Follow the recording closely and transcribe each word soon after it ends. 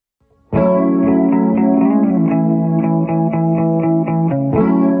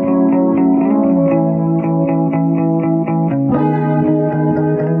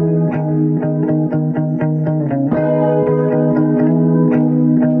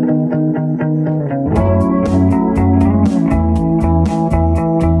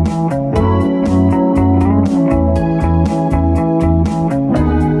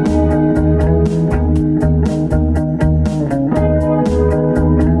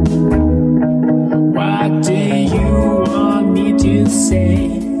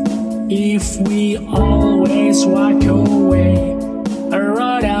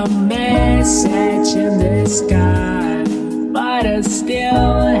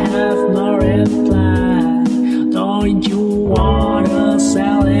Don't you wanna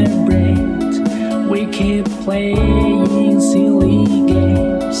celebrate? We keep playing silly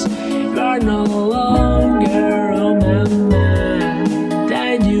games. You're no longer on my mind.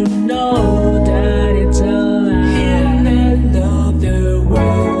 And you know that it's a lie. In another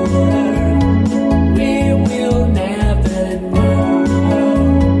world, we will never know.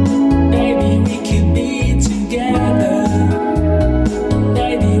 Maybe we could be together.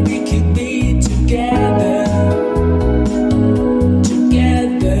 Maybe we could be together.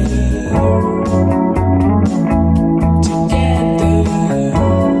 Together.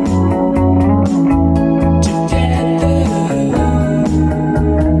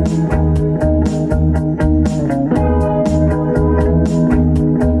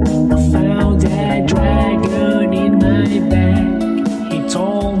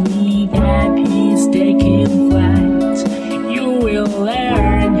 Taking flight, you will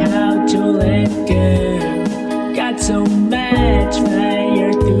learn how to let go. Got so much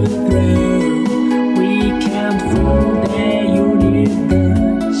fire to throw. We can't fool the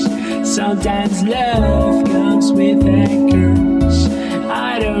universe. Sometimes love comes with a curse.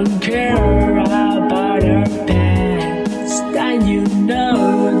 I don't care.